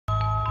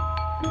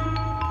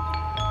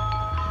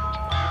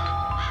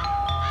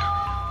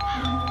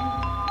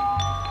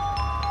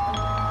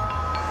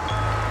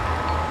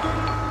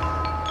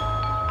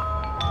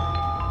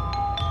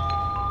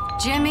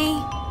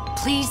Jimmy,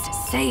 please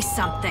say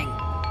something.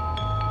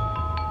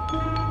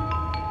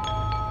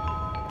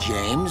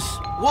 James?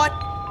 What?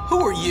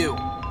 Who are you?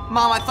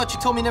 Mom, I thought you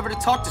told me never to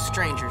talk to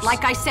strangers.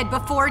 Like I said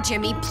before,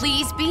 Jimmy,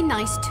 please be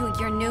nice to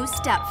your new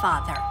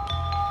stepfather.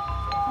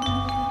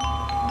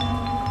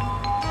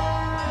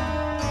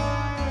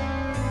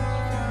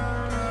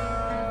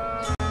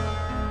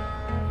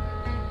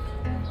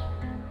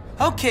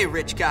 Okay,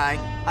 rich guy.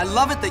 I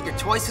love it that you're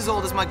twice as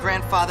old as my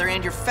grandfather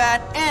and you're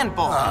fat and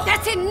bald.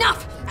 That's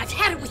enough! I've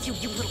had it with you,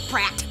 you little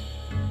brat.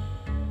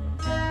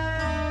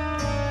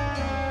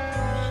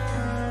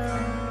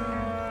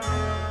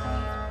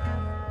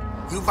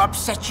 You've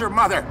upset your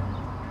mother.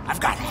 I've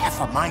got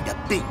half a mind to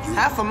beat you.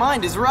 Half a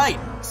mind is right.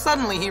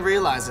 Suddenly he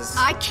realizes.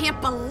 I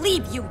can't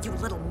believe you, you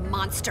little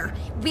monster.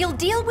 We'll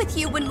deal with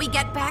you when we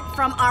get back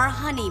from our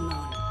honeymoon.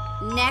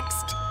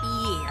 Next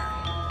year.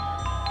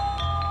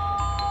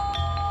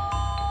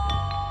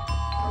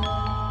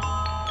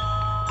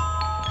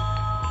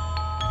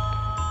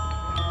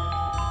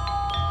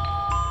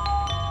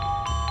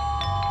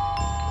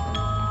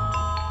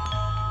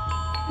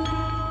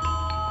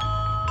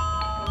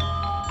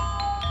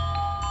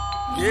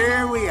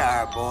 Here we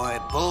are, boy.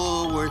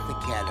 Bullworth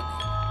Academy.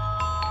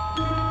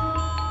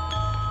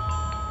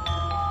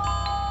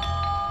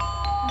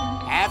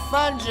 Have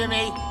fun,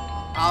 Jimmy.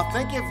 I'll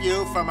think of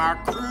you from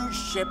our cruise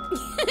ship.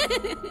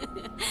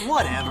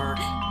 Whatever.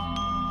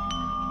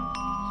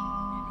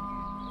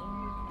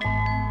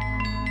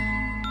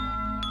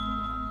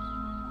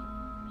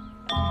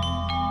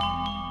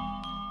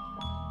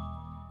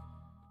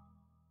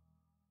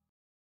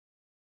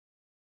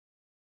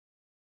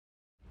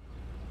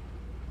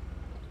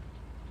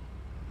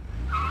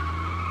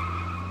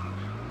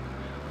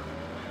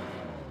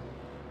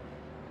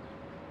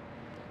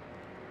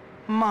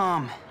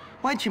 Mom,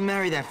 why'd you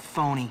marry that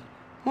phony?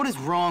 What is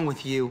wrong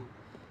with you?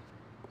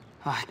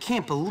 Oh, I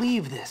can't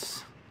believe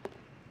this.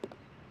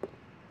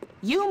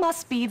 You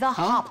must be the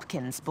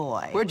Hopkins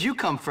boy. Where'd you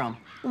come from?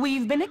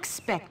 We've been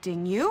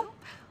expecting you.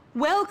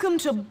 Welcome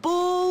to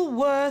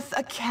Bullworth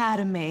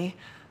Academy.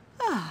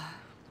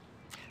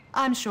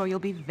 I'm sure you'll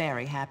be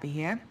very happy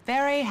here.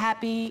 Very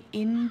happy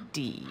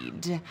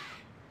indeed.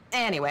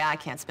 Anyway, I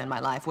can't spend my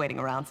life waiting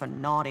around for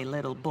naughty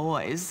little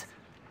boys.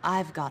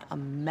 I've got a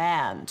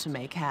man to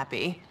make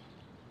happy.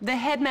 The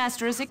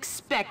headmaster is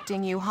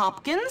expecting you,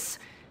 Hopkins,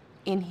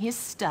 in his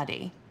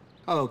study.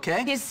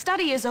 Okay. His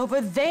study is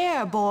over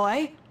there,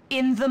 boy,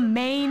 in the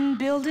main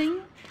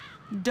building.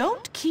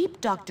 Don't keep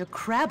Dr.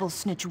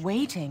 Crabblesnitch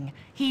waiting.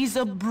 He's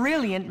a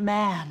brilliant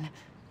man.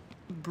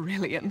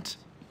 Brilliant.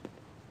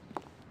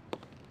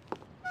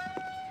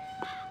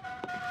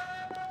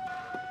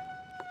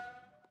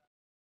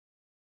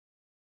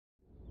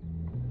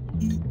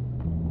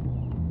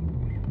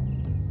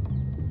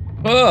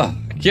 Oh,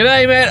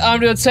 g'day mate,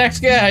 I'm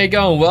DylTacticGo. How you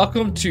going?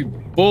 Welcome to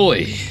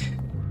Bully.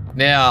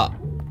 Now,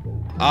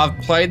 I've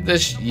played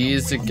this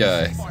years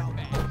ago.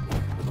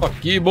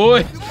 Fuck you,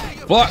 boy.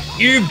 Fuck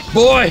you,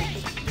 boy.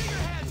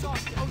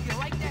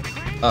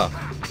 Oh.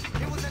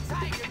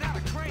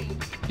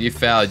 You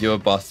fouled, you're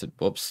busted.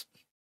 Whoops.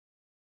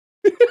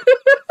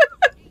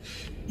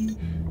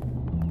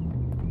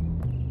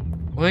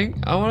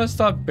 I want to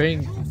start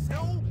being...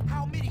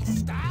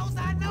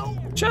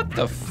 Shut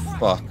the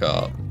fuck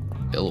up.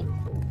 Little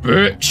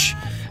bitch.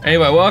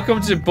 Anyway,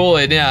 welcome to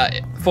Bully. Now,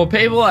 for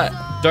people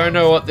that don't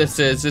know what this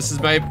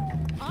is made.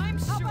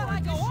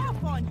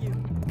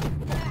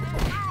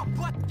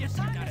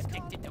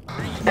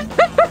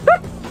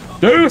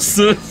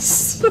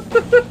 Deuces.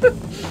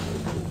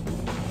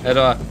 How do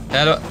I?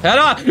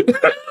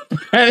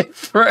 Wait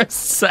for a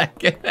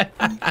second.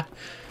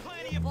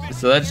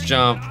 So let's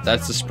jump.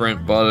 That's the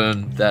sprint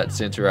button.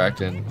 That's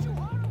interacting.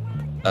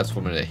 That's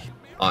for me to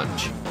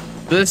punch.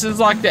 This is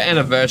like the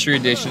anniversary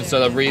edition,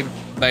 so they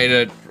remade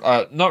it,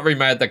 not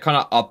remade, they kind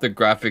of upped the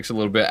graphics a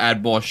little bit,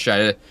 add more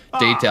shaded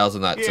details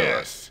and that to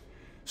it.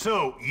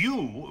 So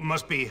you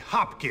must be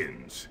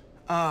Hopkins.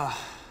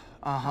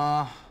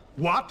 Uh-huh.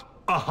 What?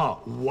 Uh-huh.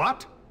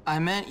 What? I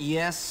meant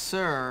yes,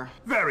 sir.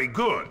 Very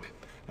good.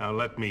 Now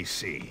let me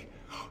see.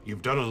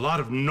 You've done a lot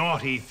of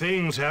naughty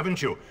things,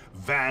 haven't you?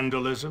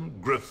 Vandalism,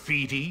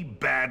 graffiti,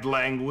 bad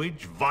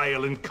language,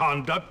 violent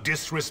conduct,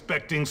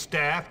 disrespecting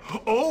staff.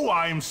 Oh,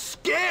 I'm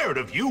scared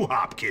of you,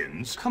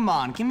 Hopkins. Come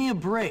on, give me a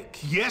break.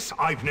 Yes,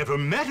 I've never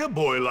met a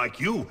boy like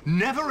you.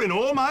 Never in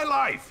all my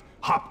life.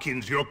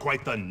 Hopkins, you're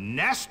quite the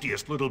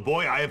nastiest little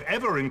boy I have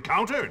ever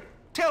encountered.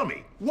 Tell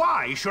me,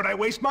 why should I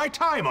waste my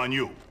time on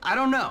you? I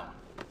don't know.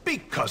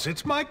 Because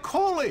it's my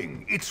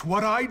calling. It's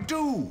what I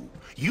do.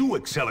 You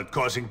excel at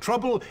causing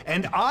trouble,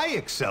 and I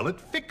excel at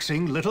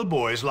fixing little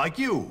boys like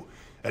you,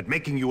 at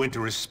making you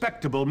into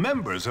respectable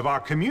members of our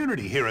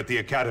community here at the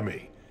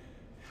Academy.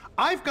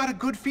 I've got a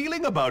good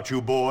feeling about you,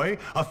 boy,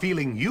 a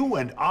feeling you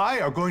and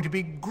I are going to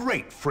be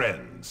great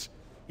friends.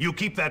 You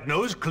keep that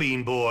nose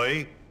clean,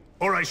 boy,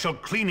 or I shall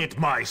clean it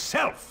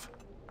myself.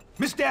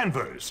 Miss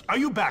Danvers, are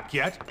you back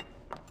yet?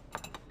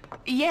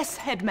 Yes,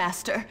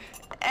 Headmaster,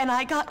 and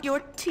I got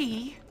your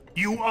tea.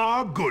 You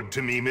are good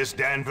to me, Miss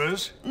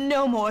Danvers.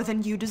 No more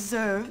than you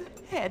deserve.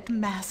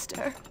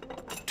 Headmaster.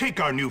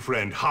 Take our new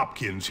friend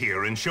Hopkins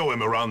here and show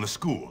him around the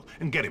school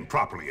and get him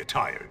properly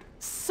attired.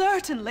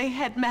 Certainly,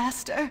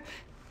 Headmaster.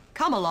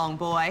 Come along,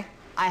 boy.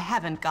 I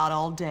haven't got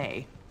all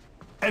day.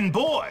 And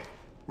boy,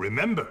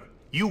 remember,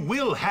 you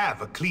will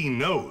have a clean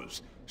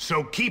nose,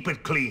 so keep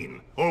it clean,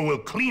 or we'll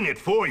clean it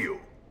for you.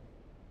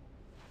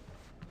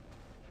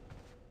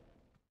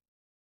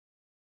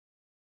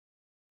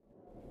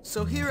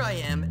 So here I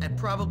am at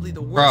probably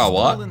the worst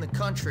school in the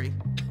country,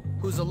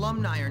 whose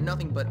alumni are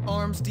nothing but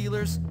arms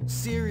dealers,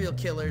 serial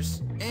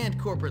killers, and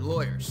corporate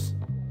lawyers.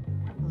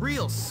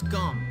 Real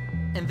scum.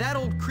 And that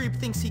old creep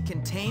thinks he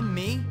can tame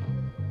me?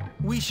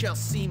 We shall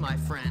see, my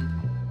friend.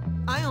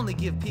 I only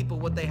give people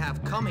what they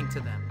have coming to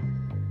them.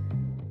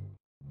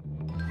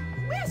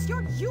 Where's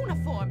your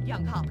uniform,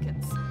 young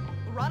Hopkins?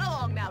 Run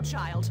along now,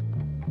 child.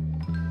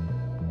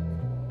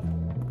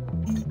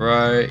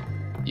 Right.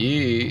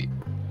 Yeah.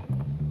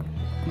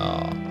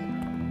 Oh.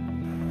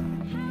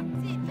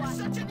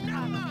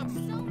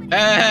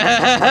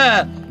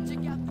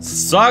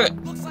 Suck it.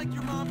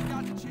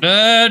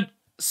 Nerd.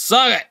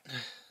 Suck it.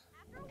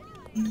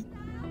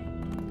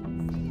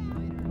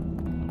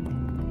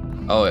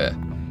 Oh yeah.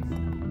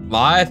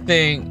 My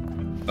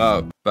thing.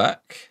 Oh,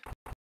 back.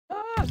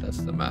 Ah, that's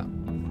the map.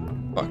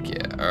 Fuck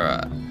yeah.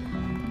 Alright.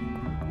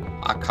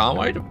 I can't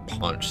wait to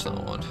punch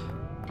someone.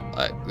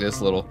 Like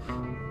this little.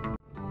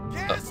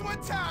 Guess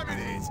what time it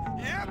is?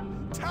 Yep,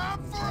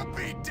 time for a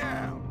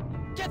beatdown.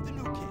 Get the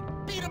new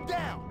kid. Beat him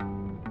down.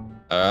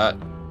 Alright.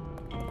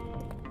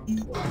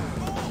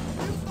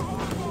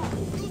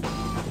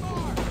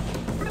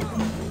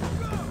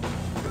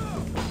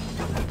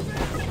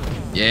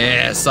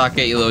 Yeah, suck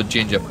it, you little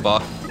ginger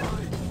fuck.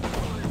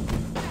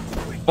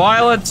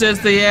 Violence is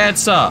the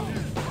answer.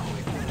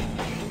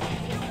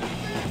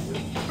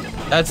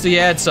 That's the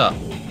answer.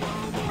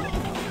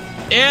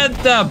 And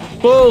the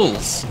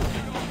bulls.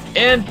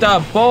 And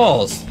the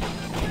balls.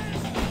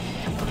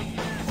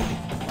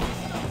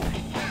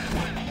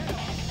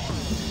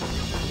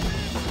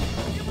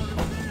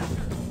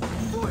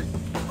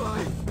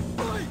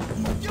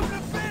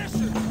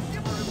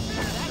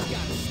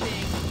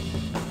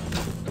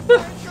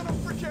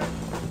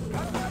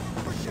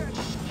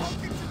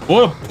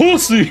 What a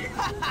pussy!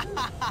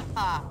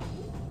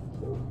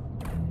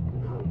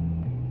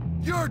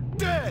 You're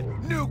dead,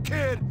 new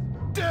kid!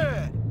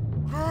 Dead!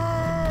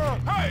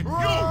 Hey,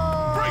 you!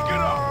 Break it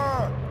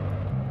up!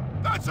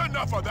 That's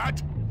enough of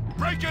that!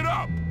 Break it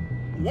up!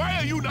 Why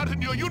are you not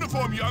in your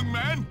uniform, young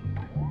man?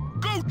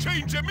 Go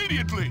change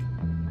immediately!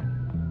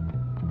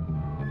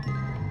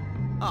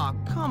 Aw,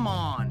 come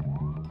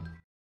on.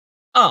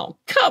 Oh,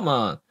 come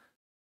on.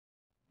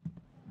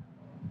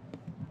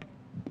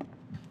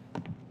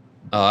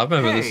 Oh, I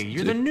remember this. Hey,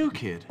 you're the new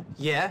kid.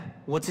 Yeah?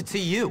 What's it to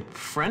you?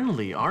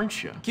 Friendly,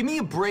 aren't you? Give me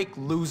a break,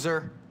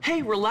 loser.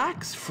 Hey,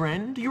 relax,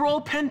 friend. You're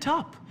all pent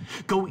up.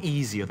 Go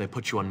easy or they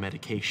put you on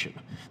medication.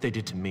 They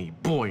did to me.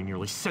 Boy,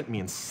 nearly sent me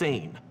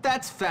insane.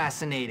 That's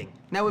fascinating.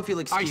 Now if you'll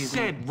I excuse me.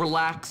 said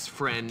relax,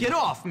 friend. Get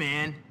off,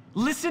 man.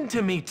 Listen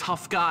to me,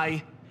 tough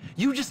guy.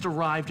 You just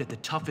arrived at the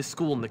toughest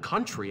school in the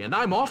country, and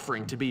I'm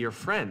offering to be your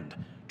friend.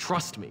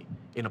 Trust me,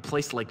 in a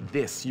place like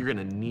this, you're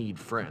gonna need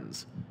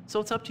friends. So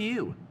it's up to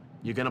you.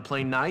 You gonna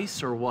play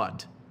nice or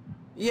what?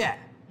 Yeah,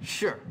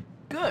 sure.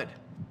 Good.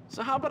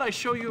 So how about I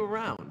show you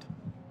around?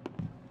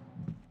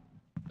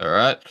 All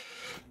right.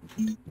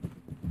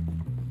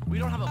 We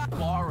don't have a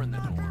bar in the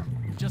door,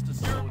 just a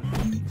soda.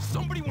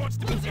 Somebody wants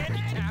to be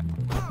handicapped.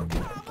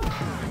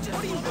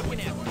 What are you looking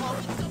at,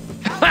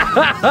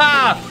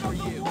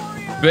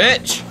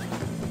 Bitch.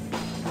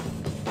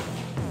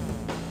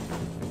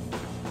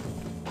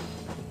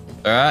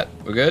 All right,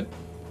 we're good.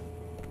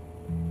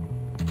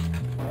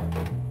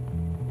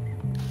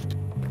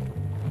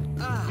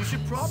 You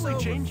should probably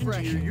change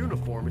into your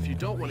uniform if you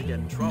don't want to get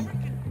in trouble.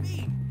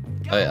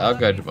 Hey, I'll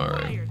go to my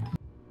room.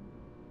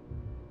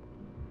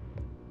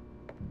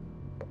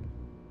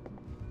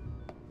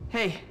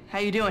 Hey, how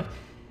you doing?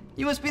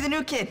 You must be the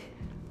new kid.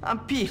 I'm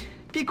Pete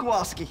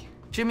Kowalski.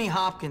 Jimmy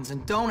Hopkins,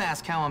 and don't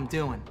ask how I'm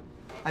doing.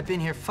 I've been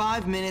here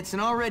 5 minutes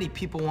and already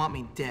people want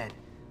me dead.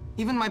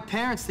 Even my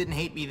parents didn't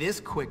hate me this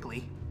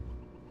quickly.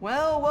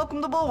 Well,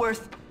 welcome to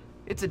Bullworth.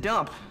 It's a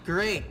dump.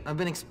 Great, I've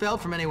been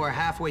expelled from anywhere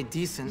halfway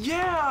decent.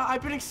 Yeah,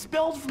 I've been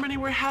expelled from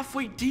anywhere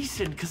halfway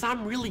decent because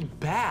I'm really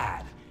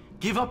bad.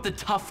 Give up the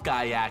tough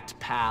guy act,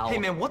 pal. Hey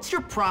man, what's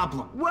your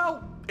problem?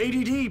 Well,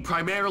 ADD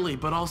primarily,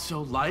 but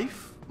also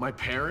life, my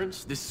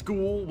parents, this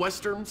school,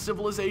 Western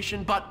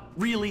civilization, but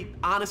really,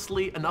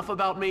 honestly, enough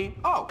about me.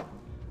 Oh,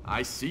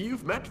 I see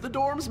you've met the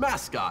dorm's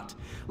mascot.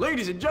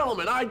 Ladies and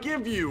gentlemen, I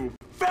give you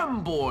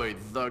Femboy,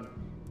 the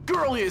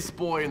girliest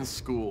boy in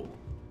school.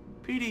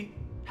 Petey,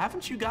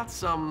 haven't you got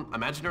some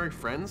imaginary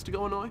friends to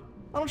go annoy?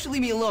 Why don't you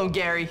leave me alone,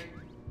 Gary?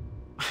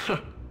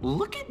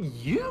 Look at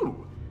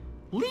you.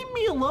 Leave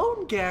me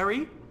alone,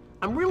 Gary.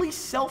 I'm really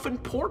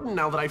self-important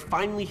now that I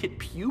finally hit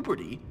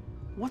puberty.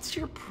 What's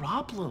your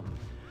problem?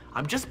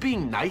 I'm just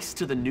being nice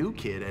to the new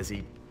kid as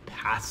he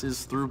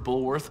passes through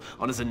Bullworth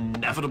on his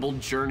inevitable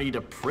journey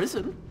to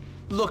prison.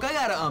 Look, I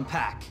gotta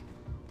unpack.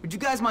 Would you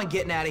guys mind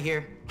getting out of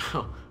here?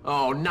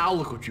 Oh, now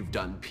look what you've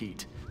done,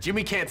 Pete.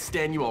 Jimmy can't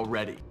stand you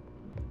already.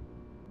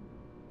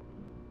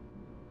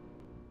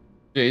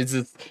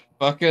 Jesus,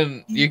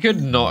 fucking, you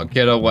could not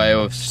get away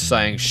with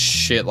saying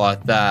shit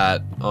like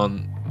that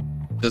on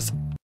just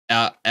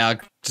our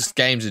just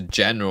games in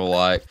general,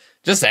 like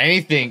just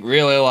anything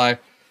really,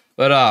 like.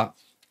 But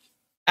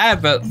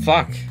but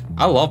fuck,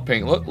 I love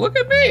pink. Look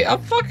at me, I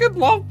fucking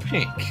love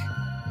pink.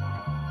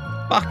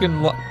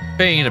 Fucking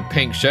being in a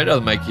pink shirt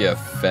doesn't make you a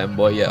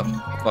femboy, you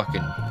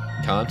fucking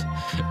cunt.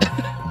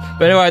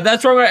 But anyway,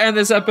 that's where I'm gonna end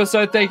this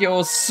episode. Thank you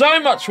all so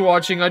much for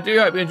watching. I do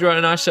hope you enjoyed,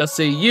 and I shall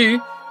see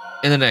you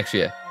in the next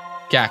year.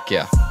 Cack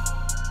ya.